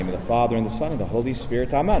Father, and the Son, and the Holy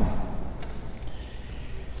Spirit. Amen.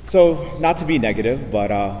 So, not to be negative,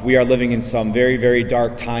 but we are living in some very, very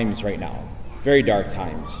dark times right now. Very dark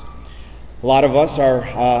times. A lot of us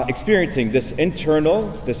are experiencing this internal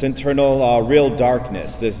real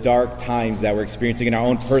darkness, this dark times that we're experiencing in our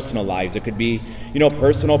own personal lives. It could be,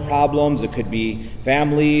 personal problems. It could be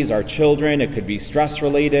families, our children. It could be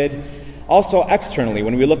stress-related. Also, externally,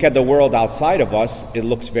 when we look at the world outside of us, it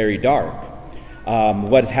looks very dark.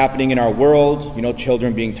 What is happening in our world,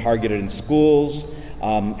 children being targeted in schools,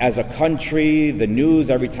 as a country, the news,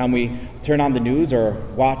 every time we turn on the news or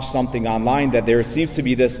watch something online, that there seems to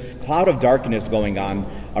be this cloud of darkness going on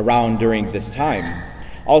around during this time.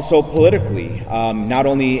 Also politically, not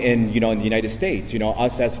only in the United States,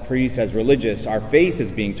 us as priests, as religious, our faith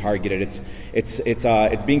is being targeted.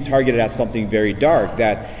 It's being targeted as something very dark,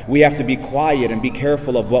 that we have to be quiet and be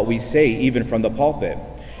careful of what we say, even from the pulpit.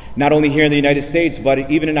 Not only here in the United States,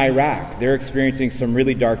 but even in Iraq, they're experiencing some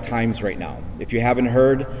really dark times right now. If you haven't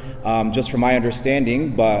heard, just from my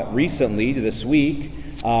understanding, but recently, this week,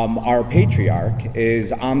 our patriarch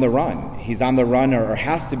is on the run. He's on the run, or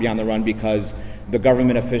has to be on the run, because the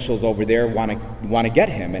government officials over there want to get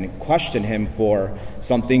him and question him for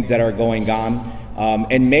some things that are going on,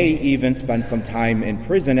 and may even spend some time in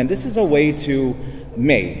prison. And this is a way to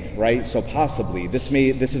right? So possibly this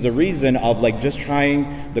is a reason of just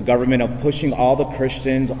trying the government of pushing all the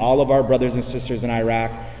Christians, all of our brothers and sisters in Iraq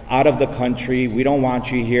out of the country. We don't want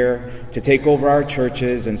you here to take over our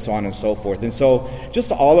churches, and so on and so forth. And so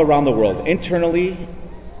just all around the world, internally,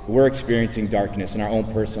 we're experiencing darkness in our own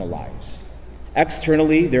personal lives.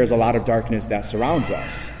 Externally, there's a lot of darkness that surrounds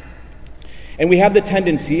us. And we have the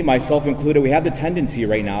tendency, myself included,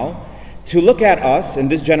 right now to look at us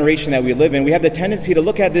and this generation that we live in. We have the tendency to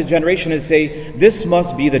look at this generation and say, this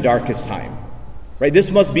must be the darkest time, right?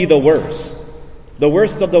 This must be the worst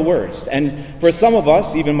of the worst. And for some of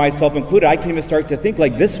us, even myself included, I can even start to think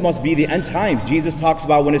this must be the end times. Jesus talks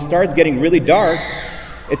about when it starts getting really dark,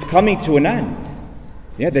 it's coming to an end.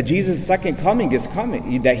 Yeah, that Jesus' second coming is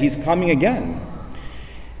coming, that he's coming again.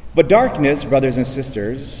 But darkness, brothers and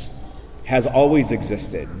sisters, has always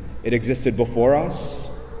existed. It existed before us.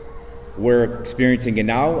 We're experiencing it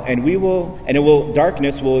now, and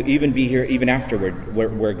darkness will even be here even afterward.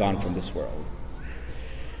 We're gone from this world.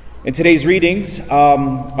 In today's readings,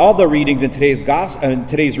 all the readings in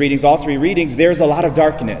today's readings, all three readings, there's a lot of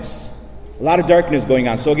darkness. A lot of darkness going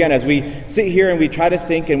on. So again, as we sit here and we try to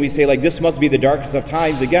think and we say, this must be the darkest of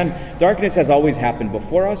times, again, darkness has always happened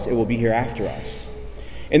before us. It will be here after us.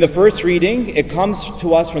 In the first reading, it comes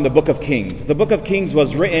to us from the Book of Kings. The Book of Kings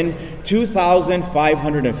was written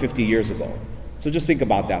 2,550 years ago. So just think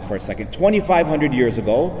about that for a second. 2,500 years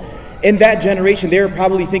ago, in that generation, they were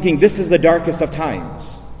probably thinking, this is the darkest of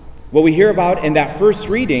times. What we hear about in that first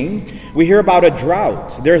reading, we hear about a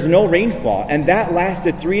drought. There's no rainfall, and that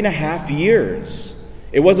lasted 3.5 years.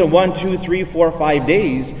 It wasn't 1, 2, 3, 4, 5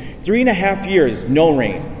 days. 3.5 years, no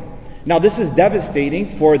rain. Now, this is devastating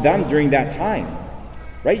for them during that time.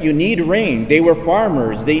 Right? You need rain. They were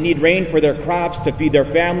farmers. They need rain for their crops, to feed their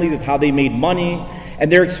families. It's how they made money.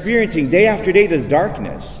 And they're experiencing day after day this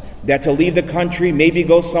darkness. That to leave the country, maybe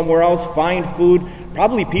go somewhere else, find food.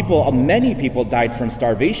 Probably many people died from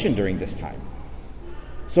starvation during this time.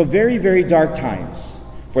 So very, very dark times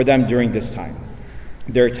for them during this time,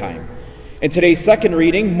 their time. In today's second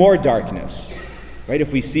reading, more darkness. Right?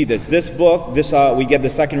 If we see this book, we get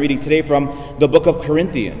the second reading today from the book of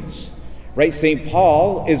Corinthians. Right, St.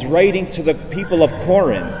 Paul is writing to the people of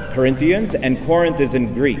Corinthians, and Corinth is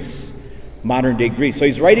in Greece, modern-day Greece. So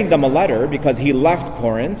he's writing them a letter because he left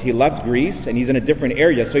Corinth, he left Greece, and he's in a different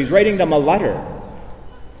area. So he's writing them a letter.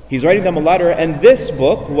 And this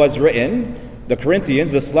book was written, the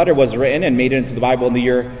Corinthians, this letter was written and made it into the Bible in the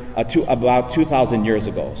year about 2,000 years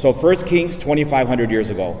ago. So 1 Kings, 2,500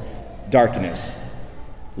 years ago, darkness.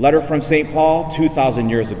 Letter from St. Paul, 2,000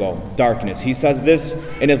 years ago, darkness. He says this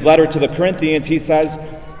in his letter to the Corinthians. He says,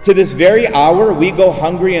 to this very hour we go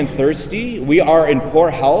hungry and thirsty. We are in poor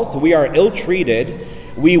health. We are ill-treated.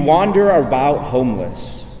 We wander about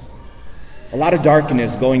homeless. A lot of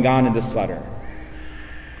darkness going on in this letter.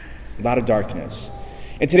 A lot of darkness.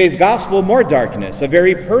 In today's gospel, more darkness, a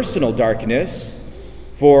very personal darkness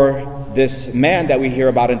for this man that we hear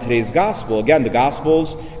about in today's gospel. Again, the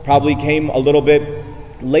gospels probably came a little bit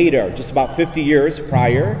later, just about 50 years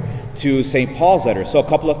prior to St. Paul's letter, so a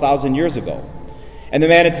couple of thousand years ago. And the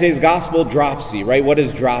man in today's gospel, dropsy, right? What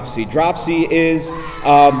is dropsy? Dropsy is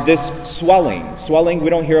this swelling. Swelling,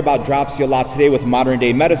 we don't hear about dropsy a lot today with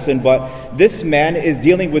modern-day medicine, but this man is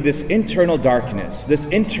dealing with this internal darkness, this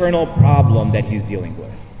internal problem that he's dealing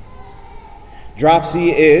with. Dropsy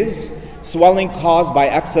is swelling caused by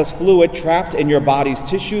excess fluid trapped in your body's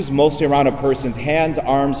tissues, mostly around a person's hands,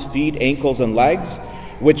 arms, feet, ankles, and legs,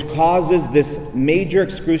 which causes this major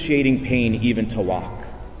excruciating pain even to walk,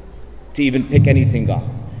 to even pick anything up,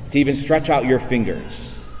 to even stretch out your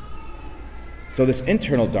fingers. So this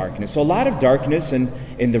internal darkness. So a lot of darkness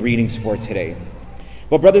in the readings for today.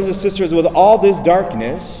 But brothers and sisters, with all this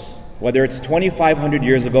darkness, whether it's 2,500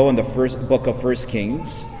 years ago in the first book of 1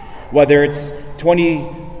 Kings, whether it's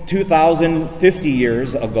 2,050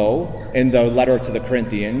 years ago in the letter to the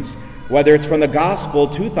Corinthians, whether it's from the gospel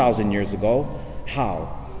 2,000 years ago,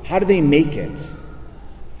 how? How did they make it?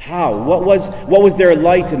 How? What was their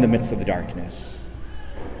light in the midst of the darkness?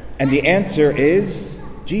 And the answer is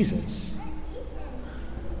Jesus.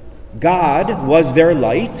 God was their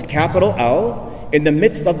light, capital L, in the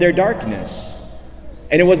midst of their darkness.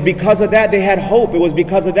 And it was because of that they had hope. It was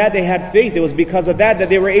because of that they had faith. It was because of that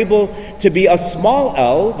they were able to be a small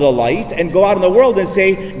L, the light, and go out in the world and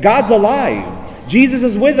say, God's alive. Jesus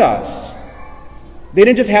is with us. They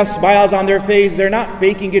didn't just have smiles on their face. They're not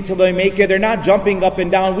faking it till they make it. They're not jumping up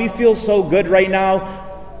and down. We feel so good right now.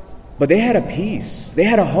 But they had a peace. They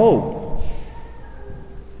had a hope.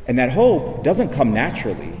 And that hope doesn't come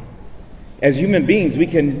naturally. As human beings, we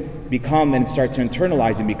can become and start to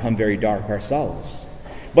internalize and become very dark ourselves.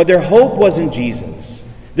 But their hope was in Jesus.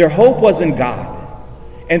 Their hope was in God.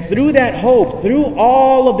 And through that hope, through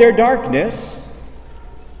all of their darkness,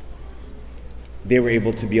 they were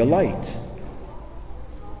able to be a light.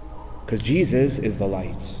 Because Jesus is the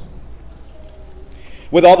light.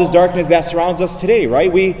 With all this darkness that surrounds us today,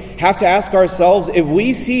 right? We have to ask ourselves, if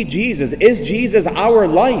we see Jesus, is Jesus our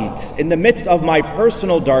light in the midst of my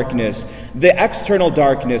personal darkness, the external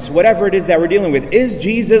darkness, whatever it is that we're dealing with? Is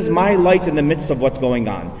Jesus my light in the midst of what's going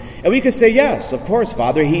on? And we could say, yes, of course,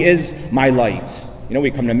 Father, He is my light. You know,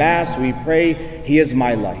 we come to Mass, we pray, He is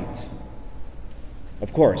my light.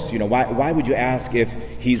 Of course, you know, why would you ask if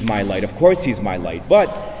He's my light? Of course He's my light.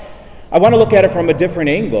 But I want to look at it from a different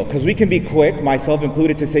angle, because we can be quick, myself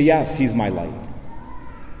included, to say, yes, He's my light.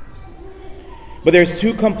 But there's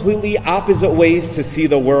two completely opposite ways to see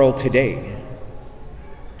the world today.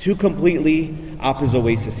 Two completely opposite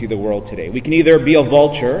ways to see the world today. We can either be a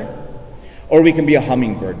vulture, or we can be a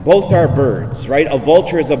hummingbird. Both are birds, right? A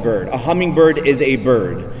vulture is a bird. A hummingbird is a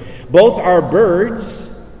bird. Both are birds,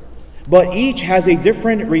 but each has a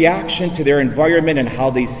different reaction to their environment and how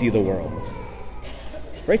they see the world.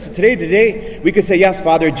 Right? So today, we could say, yes,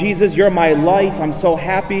 Father, Jesus, you're my light. I'm so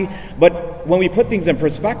happy. But when we put things in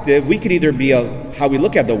perspective, we could either be how we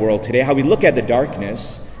look at the world today, how we look at the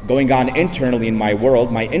darkness going on internally in my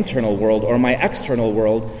world, my internal world, or my external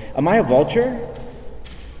world. Am I a vulture?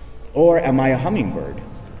 Or am I a hummingbird?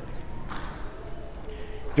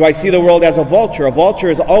 Do I see the world as a vulture? A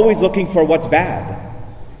vulture is always looking for what's bad.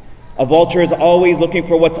 A vulture is always looking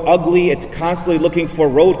for what's ugly. It's constantly looking for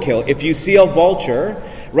roadkill. If you see a vulture,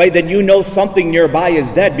 right, then you know something nearby is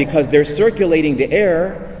dead, because they're circulating the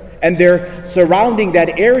air and they're surrounding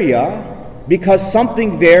that area because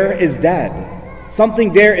something there is dead.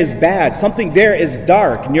 Something there is bad. Something there is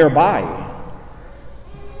dark nearby.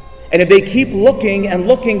 And if they keep looking and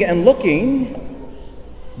looking and looking,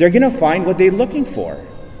 they're going to find what they're looking for.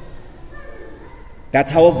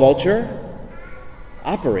 That's how a vulture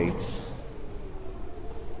operates.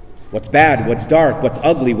 What's bad, what's dark, what's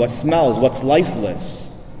ugly, what smells, what's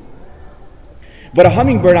lifeless. But a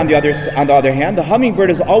hummingbird, on the other hand, the hummingbird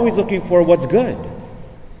is always looking for what's good.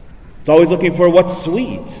 It's always looking for what's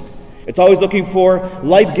sweet. It's always looking for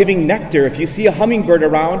life-giving nectar. If you see a hummingbird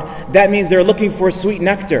around, that means they're looking for sweet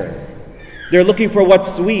nectar. They're looking for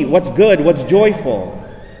what's sweet, what's good, what's joyful,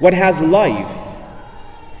 what has life.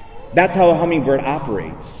 That's how a hummingbird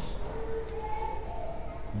operates.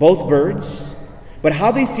 Both birds, but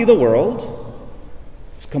how they see the world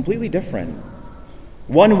is completely different.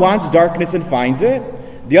 One wants darkness and finds it.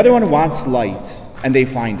 The other one wants light, and they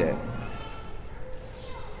find it.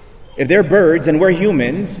 If they're birds and we're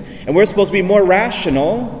humans, and we're supposed to be more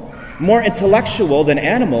rational, more intellectual than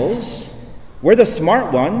animals, we're the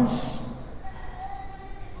smart ones,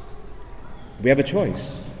 we have a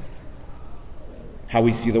choice. How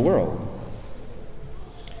we see the world.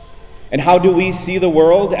 And how do we see the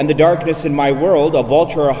world and the darkness in my world, a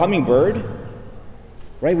vulture or a hummingbird?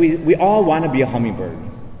 Right? We all want to be a hummingbird.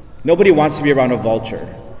 Nobody wants to be around a vulture.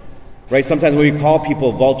 Right? Sometimes when we call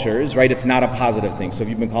people vultures, right, it's not a positive thing. So if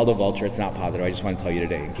you've been called a vulture, it's not positive. I just want to tell you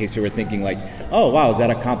today, in case you were thinking like, oh, wow, is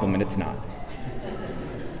that a compliment? It's not.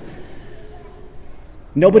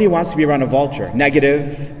 Nobody wants to be around a vulture.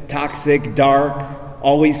 Negative, toxic, dark,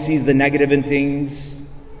 always sees the negative in things.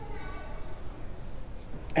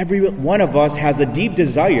 Every one of us has a deep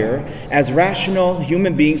desire as rational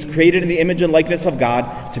human beings created in the image and likeness of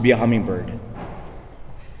God to be a hummingbird.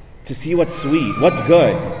 To see what's sweet, what's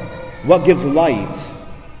good, what gives light,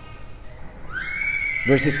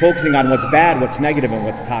 versus focusing on what's bad, what's negative, and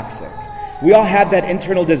what's toxic. We all have that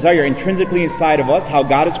internal desire intrinsically inside of us, how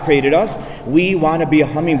God has created us. We want to be a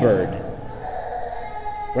hummingbird.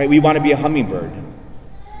 Right? We want to be a hummingbird.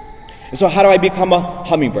 And so how do I become a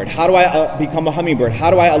hummingbird? How do I become a hummingbird? How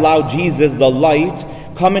do I allow Jesus, the light,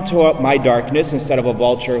 come into my darkness instead of a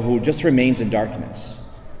vulture who just remains in darkness?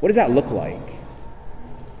 What does that look like?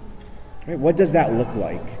 Right? What does that look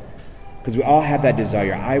like? Because we all have that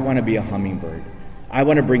desire. I want to be a hummingbird. I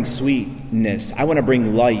want to bring sweetness. I want to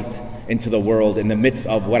bring light into the world in the midst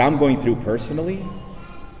of what I'm going through personally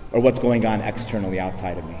or what's going on externally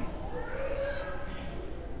outside of me.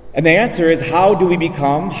 And the answer is, how do we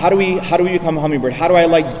become a hummingbird? How do I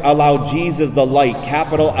allow Jesus, the light,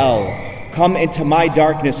 capital L, come into my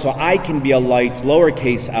darkness so I can be a light,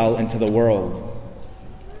 lowercase l, into the world?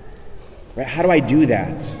 Right? How do I do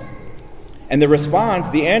that? And the response,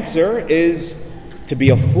 the answer is to be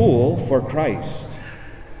a fool for Christ.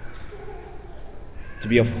 To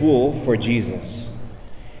be a fool for Jesus.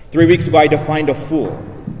 3 weeks ago, I defined a fool.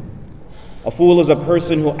 A fool is a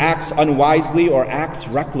person who acts unwisely or acts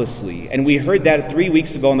recklessly. And we heard that 3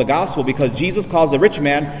 weeks ago in the gospel because Jesus calls the rich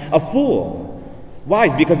man a fool. Why?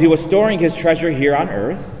 It's because he was storing his treasure here on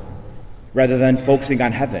earth rather than focusing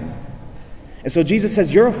on heaven. And so Jesus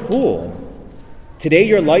says, you're a fool. Today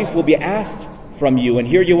your life will be asked from you, and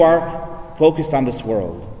here you are focused on this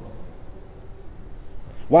world.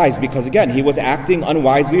 Why? It's because, again, he was acting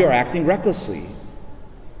unwisely or acting recklessly.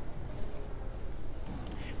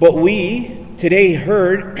 But we today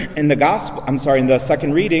heard in the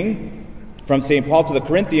second reading from St. Paul to the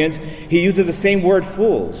Corinthians, he uses the same word,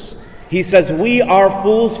 fools. He says, we are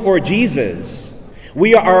fools for Jesus.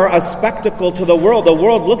 We are a spectacle to the world. The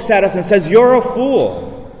world looks at us and says, you're a fool.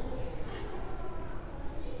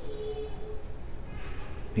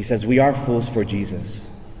 He says, we are fools for Jesus.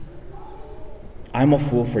 I'm a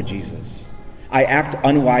fool for Jesus. I act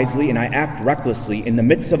unwisely and I act recklessly in the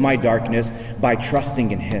midst of my darkness by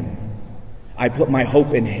trusting in him. I put my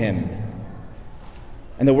hope in him.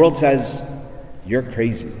 And the world says, you're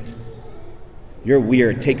crazy. You're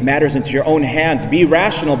weird. Take matters into your own hands. Be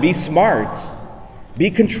rational. Be smart. Be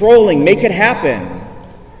controlling. Make it happen.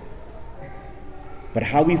 But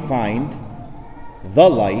how we find the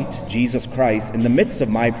light, Jesus Christ, in the midst of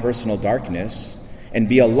my personal darkness and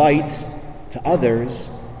be a light to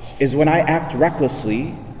others is when I act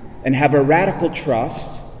recklessly and have a radical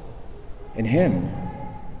trust in him.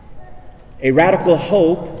 A radical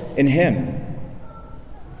hope in him.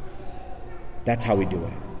 That's how we do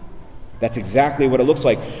it. That's exactly what it looks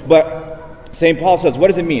like. But St. Paul says, what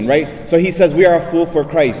does it mean, right? So he says we are a fool for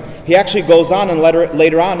Christ. He actually goes on and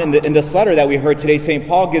later on in this letter that we heard today, St.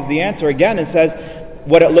 Paul gives the answer again and says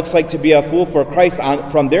what it looks like to be a fool for Christ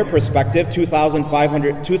from their perspective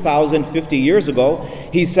 2,050 years ago.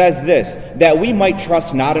 He says this, that we might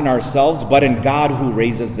trust not in ourselves, but in God who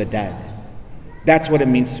raises the dead. That's what it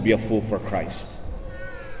means to be a fool for Christ.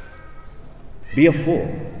 Be a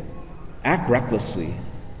fool. Act recklessly.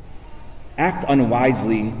 Act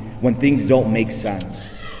unwisely when things don't make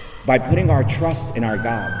sense. By putting our trust in our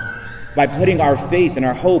God. By putting our faith and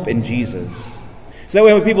our hope in Jesus. So that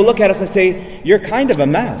way when people look at us and say, you're kind of a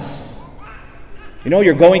mess.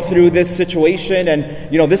 You're going through this situation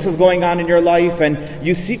and, this is going on in your life and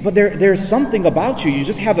you see, but there's something about you. You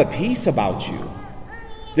just have a peace about you.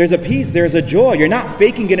 There's a peace, there's a joy. You're not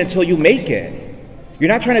faking it until you make it. You're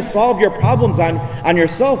not trying to solve your problems on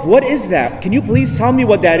yourself. What is that? Can you please tell me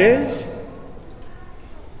what that is?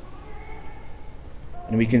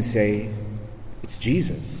 And we can say, it's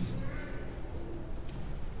Jesus.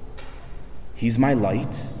 He's my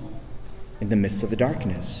light in the midst of the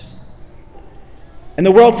darkness. And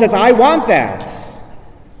the world says, I want that.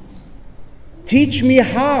 Teach me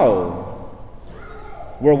how.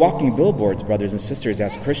 We're walking billboards, brothers and sisters,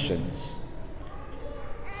 as Christians.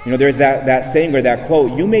 There's that saying or that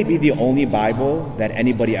quote, you may be the only Bible that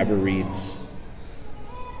anybody ever reads.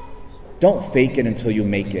 Don't fake it until you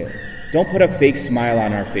make it. Don't put a fake smile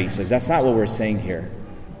on our faces. That's not what we're saying here.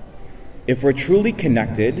 If we're truly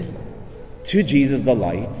connected to Jesus the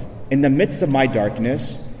light, in the midst of my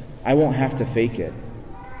darkness, I won't have to fake it.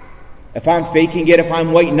 If I'm faking it, if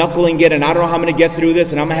I'm white-knuckling it, and I don't know how I'm going to get through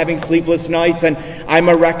this, and I'm having sleepless nights, and I'm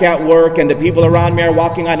a wreck at work, and the people around me are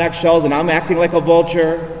walking on eggshells, and I'm acting like a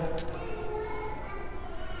vulture,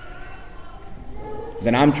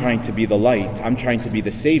 then I'm trying to be the light. I'm trying to be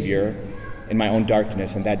the Savior, in my own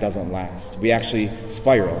darkness, and that doesn't last. We actually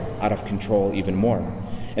spiral out of control even more.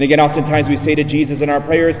 And again, oftentimes we say to Jesus in our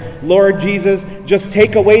prayers, Lord Jesus, just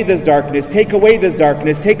take away this darkness, take away this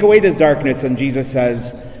darkness, take away this darkness. And Jesus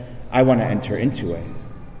says, I want to enter into it.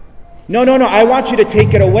 No, I want you to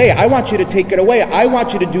take it away. I want you to take it away. I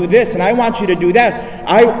want you to do this, and I want you to do that.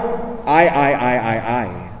 I.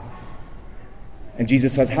 And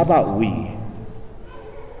Jesus says, how about we?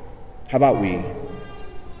 How about we?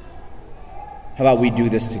 How about we do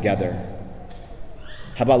this together?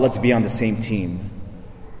 How about let's be on the same team?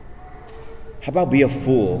 How about be a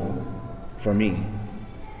fool for me?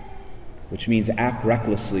 Which means act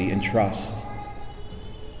recklessly in trust.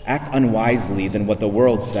 Act unwisely than what the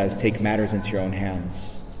world says, take matters into your own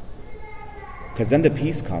hands. Because then the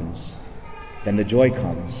peace comes, then the joy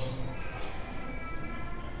comes.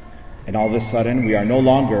 And all of a sudden, we are no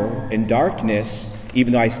longer in darkness,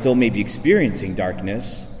 even though I still may be experiencing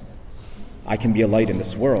darkness. I can be a light in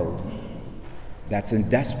this world that's in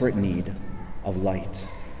desperate need of light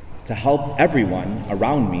to help everyone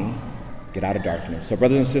around me get out of darkness. So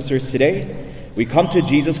brothers and sisters, today we come to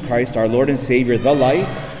Jesus Christ, our Lord and Savior, the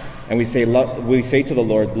light, and we say to the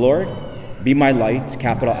Lord, Lord, be my light,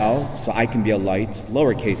 capital L, so I can be a light,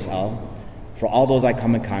 lowercase l, for all those I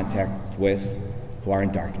come in contact with who are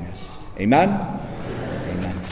in darkness. Amen?